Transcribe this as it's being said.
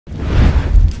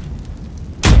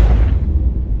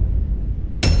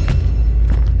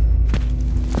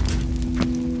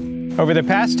Over the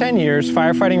past 10 years,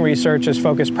 firefighting research has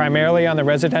focused primarily on the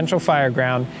residential fire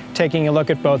ground, taking a look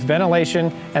at both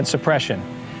ventilation and suppression.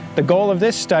 The goal of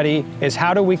this study is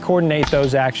how do we coordinate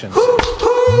those actions?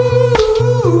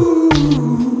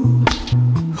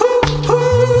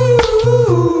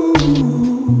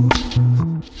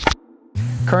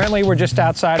 Currently, we're just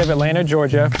outside of Atlanta,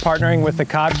 Georgia, partnering with the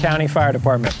Cobb County Fire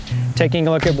Department, taking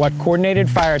a look at what coordinated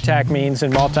fire attack means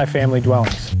in multifamily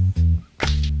dwellings.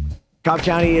 Cobb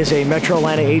County is a metro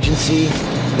Atlanta agency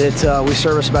that we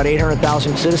service about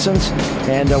 800,000 citizens,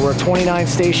 and we're a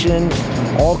 29-station,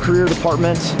 all-career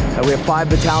department. We have 5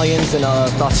 battalions and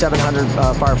about 700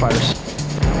 firefighters.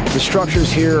 The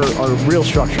structures here are real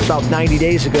structures. About 90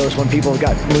 days ago is when people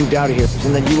got moved out of here,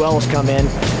 and then ULs come in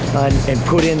and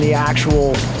put in the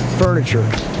actual furniture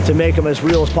to make them as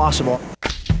real as possible.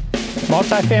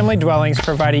 Multifamily dwellings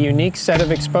provide a unique set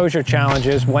of exposure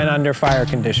challenges when under fire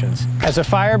conditions. As a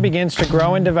fire begins to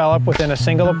grow and develop within a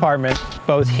single apartment,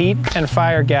 both heat and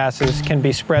fire gases can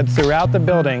be spread throughout the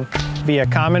building via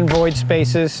common void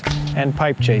spaces and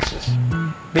pipe chases.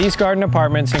 These garden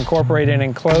apartments incorporate an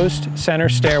enclosed center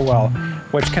stairwell,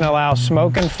 which can allow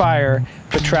smoke and fire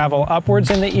to travel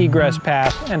upwards in the egress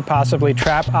path and possibly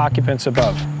trap occupants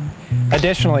above.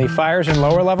 Additionally, fires in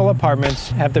lower-level apartments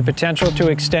have the potential to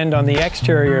extend on the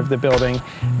exterior of the building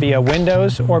via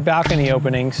windows or balcony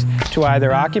openings to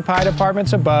either occupied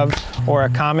apartments above or a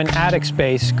common attic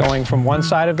space going from one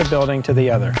side of the building to the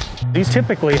other. These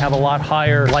typically have a lot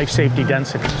higher life safety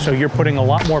density, so you're putting a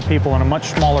lot more people on a much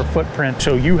smaller footprint,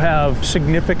 so you have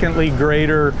significantly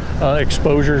greater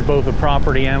exposures both of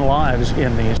property and lives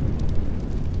in these.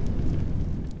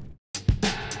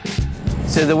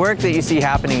 So the work that you see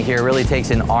happening here really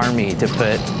takes an army to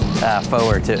put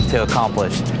forward to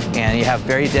accomplish. And you have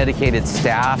very dedicated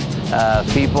staff,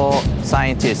 people,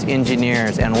 scientists,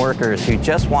 engineers, and workers who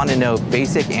just want to know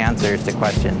basic answers to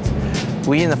questions.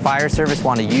 We in the fire service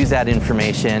want to use that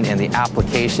information and the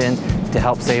application to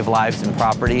help save lives and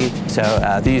property.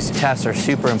 So these tests are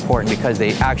super important because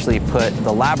they actually put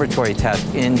the laboratory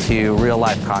test into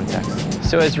real-life context.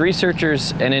 So as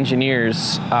researchers and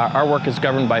engineers, our work is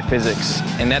governed by physics,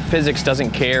 and that physics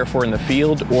doesn't care if we're in the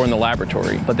field or in the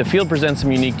laboratory. But the field presents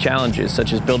some unique challenges,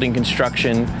 such as building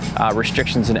construction,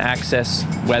 restrictions in access,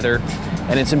 weather,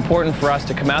 and it's important for us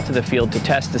to come out to the field to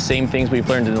test the same things we've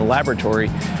learned in the laboratory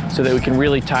so that we can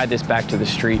really tie this back to the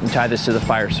street and tie this to the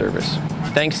fire service.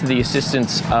 Thanks to the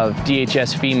assistance of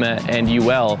DHS, FEMA, and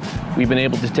UL, we've been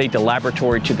able to take the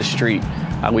laboratory to the street.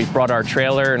 We've brought our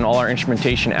trailer and all our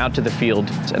instrumentation out to the field,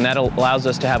 and that allows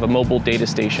us to have a mobile data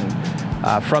station.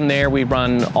 From there, we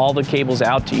run all the cables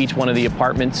out to each one of the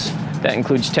apartments. That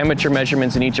includes temperature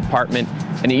measurements in each apartment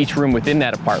and each room within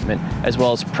that apartment, as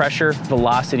well as pressure,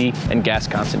 velocity, and gas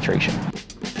concentration.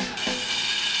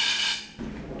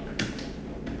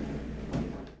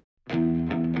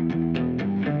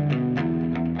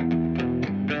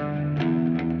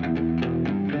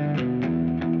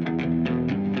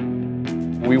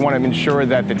 We want to ensure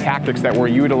that the tactics that we're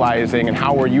utilizing and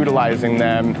how we're utilizing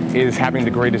them is having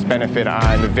the greatest benefit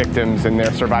on the victims and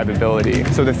their survivability.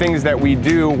 So the things that we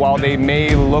do, while they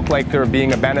may look like they're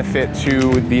being a benefit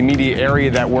to the immediate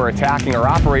area that we're attacking or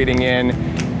operating in,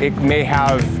 it may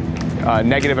have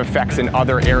negative effects in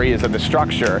other areas of the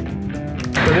structure.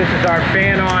 So this is our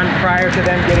fan on prior to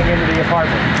them getting into the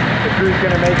apartment. The crew's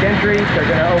going to make entry, they're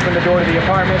going to open the door to the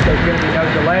apartment, there's going to be no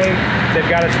delay. They've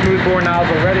got a smooth bore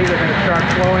nozzle ready, they're going to start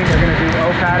flowing, they're going to do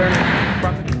O pattern.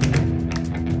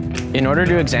 In order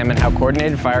to examine how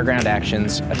coordinated fireground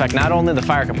actions affect not only the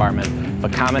fire compartment,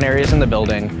 but common areas in the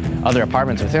building, other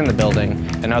apartments within the building,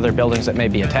 and other buildings that may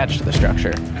be attached to the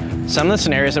structure. Some of the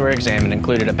scenarios that were examined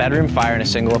included a bedroom fire in a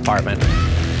single apartment,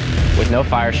 with no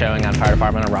fire showing on fire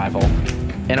department arrival,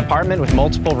 an apartment with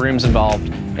multiple rooms involved,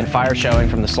 and fire showing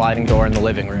from the sliding door in the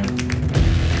living room.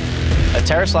 A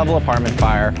terrace-level apartment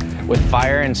fire with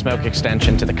fire and smoke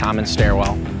extension to the common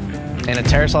stairwell, and a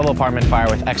terrace-level apartment fire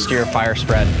with exterior fire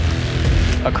spread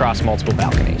across multiple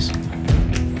balconies.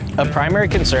 A primary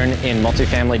concern in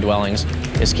multifamily dwellings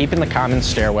is keeping the common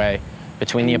stairway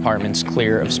between the apartments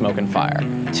clear of smoke and fire.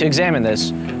 To examine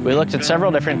this, we looked at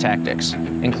several different tactics,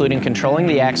 including controlling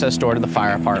the access door to the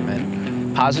fire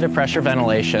apartment, positive pressure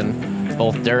ventilation,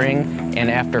 both during and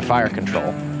after fire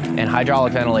control, and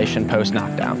hydraulic ventilation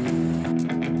post-knockdown.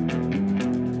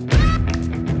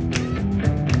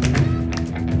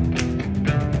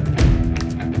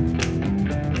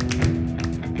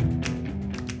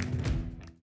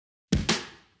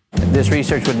 This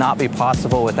research would not be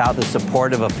possible without the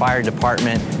support of a fire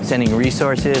department sending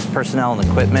resources, personnel, and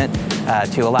equipment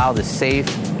to allow the safe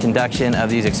conduction of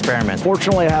these experiments.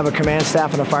 Fortunately, I have a command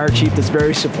staff and a fire chief that's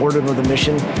very supportive of the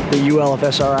mission that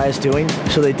ULFSRI is doing.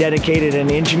 So they dedicated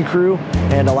an engine crew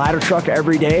and a ladder truck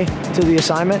every day to the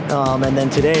assignment. And then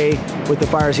today, with the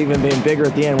fires even being bigger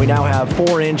at the end, we now have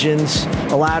 4 engines,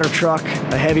 a ladder truck,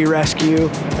 a heavy rescue,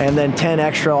 and then 10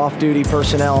 extra off-duty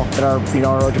personnel that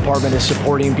our department is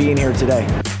supporting being here today.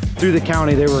 Through the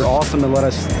county, they were awesome to let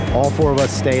us, all 4 of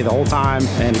us, stay the whole time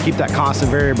and keep that constant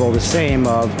variable the same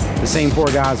of the same 4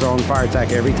 guys are on fire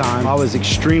attack every time. I was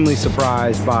extremely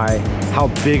surprised by how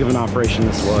big of an operation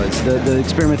this was. The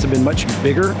experiments have been much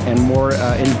bigger and more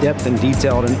in-depth and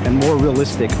detailed and more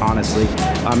realistic, honestly.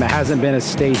 It hasn't been a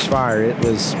staged fire. It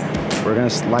was, we're going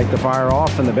to light the fire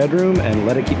off in the bedroom and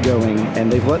let it keep going.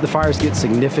 And they've let the fires get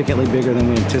significantly bigger than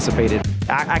we anticipated.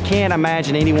 I can't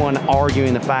imagine anyone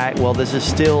arguing the fact, well, this is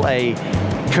still a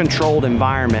controlled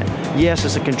environment. Yes,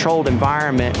 it's a controlled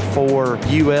environment for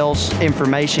UL's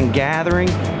information gathering,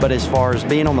 but as far as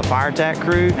being on the fire attack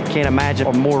crew, I can't imagine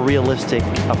a more realistic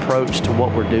approach to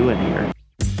what we're doing here.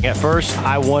 At first,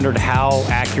 I wondered how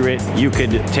accurate you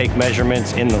could take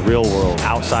measurements in the real world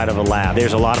outside of a lab.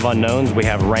 There's a lot of unknowns. We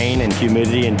have rain and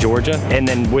humidity in Georgia. And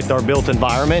then with our built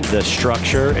environment, the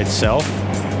structure itself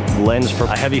lends for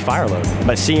a heavy fire load.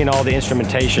 But seeing all the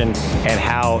instrumentation and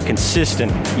how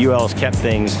consistent UL has kept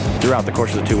things throughout the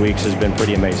course of the 2 weeks has been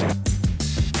pretty amazing.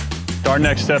 Our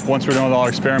next step, once we're done with all our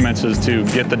experiments, is to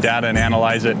get the data and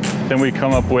analyze it. Then we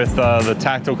come up with the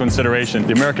tactical consideration.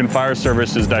 The American Fire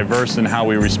Service is diverse in how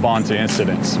we respond to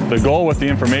incidents. The goal with the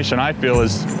information, I feel,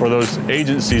 is for those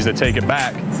agencies to take it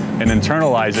back and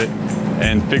internalize it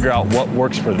and figure out what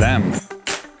works for them.